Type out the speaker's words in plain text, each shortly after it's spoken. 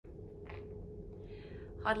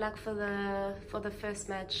Hard luck for the first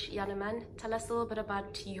match, Janneman. Tell us a little bit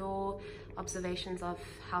about your observations of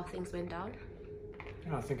how things went down.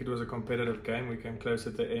 Yeah, I think it was a competitive game. We came close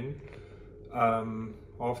at the end.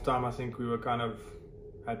 Half time, I think we were kind of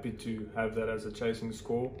happy to have that as a chasing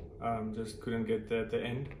score. Just couldn't get there at the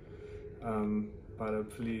end. But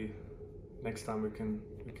hopefully next time we can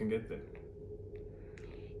get there.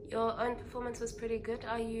 Your own performance was pretty good.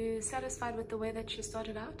 Are you satisfied with the way that you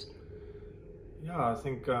started out? Yeah, I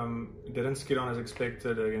think it didn't skid on as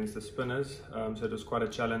expected against the spinners, so it was quite a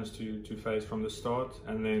challenge to face from the start,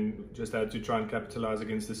 and then just had to try and capitalize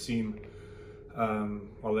against the seam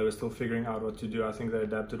while they were still figuring out what to do. I think they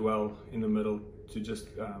adapted well in the middle to just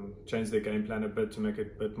change their game plan a bit to make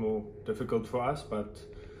it a bit more difficult for us, but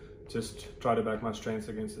just try to back my strengths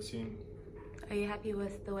against the seam. Are you happy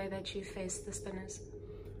with the way that you faced the spinners?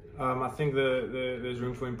 I think there's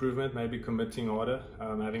room for improvement, maybe committing harder,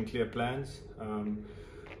 having clear plans,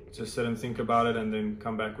 just sit and think about it and then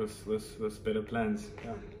come back with better plans.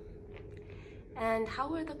 Yeah. And how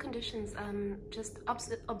were the conditions? Just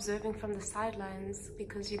observing from the sidelines,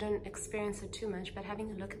 because you don't experience it too much, but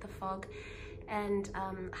having a look at the fog and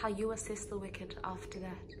how you assess the wicket after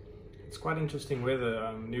that. It's quite interesting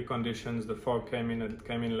weather, new conditions, the fog came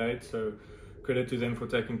in late, so credit to them for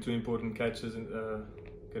taking two important catches and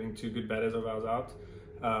getting two good batters of ours out.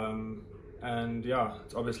 And yeah,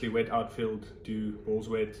 it's obviously wet outfield, due balls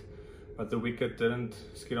wet, but the wicket didn't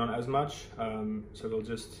skid on as much, so we'll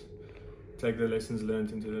just take the lessons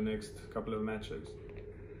learned into the next couple of matches.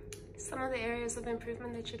 Some of the areas of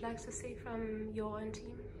improvement that you'd like to see from your own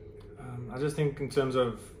team? I just think in terms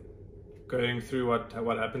of going through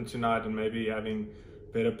what happened tonight and maybe having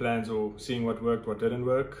better plans or seeing what worked, what didn't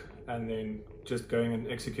work, and then just going and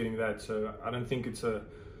executing that. So I don't think it's a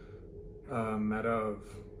matter of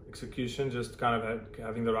execution, just kind of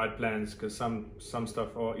having the right plans, because some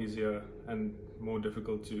stuff are easier and more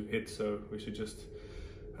difficult to hit, so we should just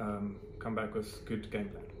come back with good game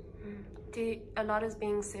plan. A lot is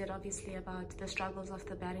being said obviously about the struggles of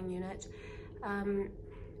the batting unit.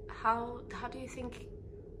 How do you think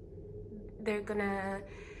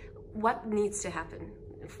what needs to happen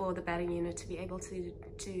for the batting unit to be able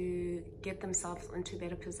to get themselves into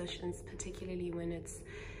better positions, particularly when it's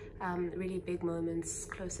really big moments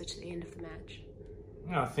closer to the end of the match?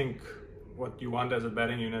 Yeah, I think what you want as a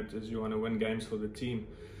batting unit is you want to win games for the team,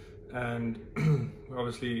 and we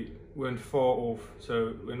obviously weren't far off,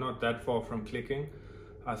 so we're not that far from clicking.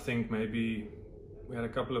 I think maybe we had a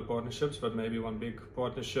couple of partnerships, but maybe one big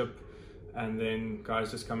partnership, and then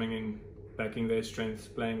guys just coming in, backing their strengths,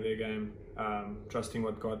 playing their game, trusting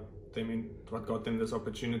what got them this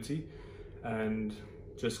opportunity, and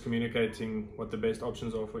just communicating what the best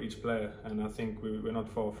options are for each player. And I think we're not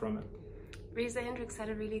far from it. Reza Hendricks had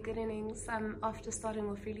a really good innings after starting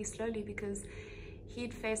off really slowly, because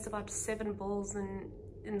he'd faced about 7 balls in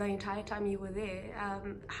the entire time you were there.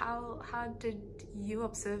 How did you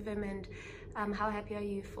observe him, and how happy are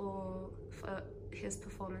you for his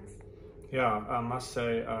performance? Yeah, I must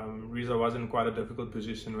say Reza was in quite a difficult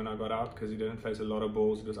position when I got out, because he didn't face a lot of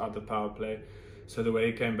balls. It was out the power play, so the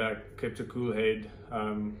way he came back, kept a cool head,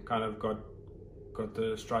 kind of got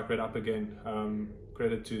the strike rate up again.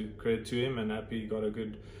 Credit to him, and happy he got a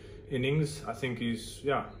good innings. I think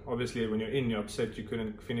obviously when you're upset you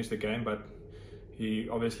couldn't finish the game, but he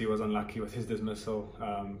obviously was unlucky with his dismissal.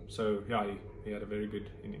 So yeah, he had a very good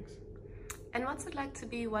innings. And what's it like to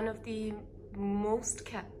be one of the most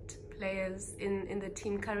capped players in the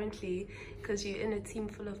team currently, because you're in a team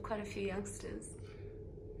full of quite a few youngsters?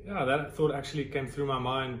 Yeah, that thought actually came through my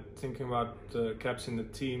mind thinking about the caps in the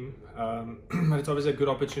team. But it's obviously a good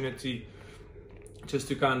opportunity just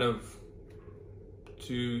to kind of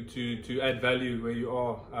to add value where you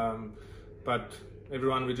are. But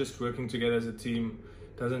everyone, we're just working together as a team.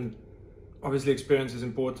 Obviously experience is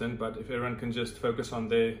important, but if everyone can just focus on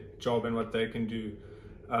their job and what they can do,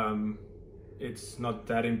 it's not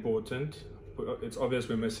that important. It's obvious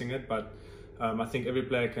we're missing it, but I think every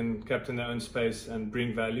player can captain their own space and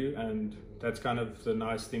bring value, and that's kind of the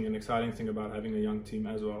nice thing and exciting thing about having a young team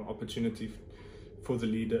as well. Opportunity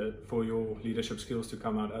for your leadership skills to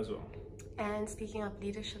come out as well. And speaking of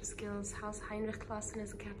leadership skills, how's Heinrich Klaassen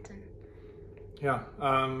as a captain? Yeah,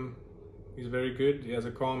 he's very good. He has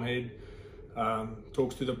a calm head,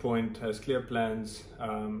 talks to the point, has clear plans.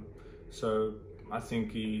 So I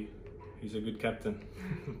think he's a good captain.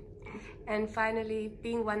 And finally,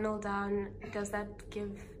 being 1-0 down, does that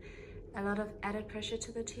give a lot of added pressure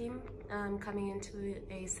to the team coming into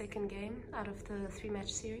a second game out of the 3-match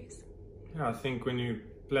series? Yeah, I think when you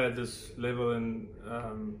play at this level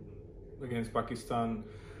against Pakistan,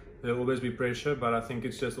 there'll always be pressure, but I think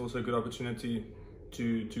it's just also a good opportunity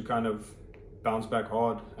to kind of bounce back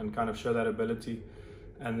hard and kind of show that ability.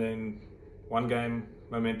 And then one game,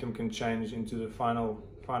 momentum can change into the final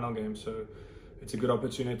game. So it's a good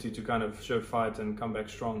opportunity to kind of show fight and come back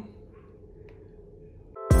strong.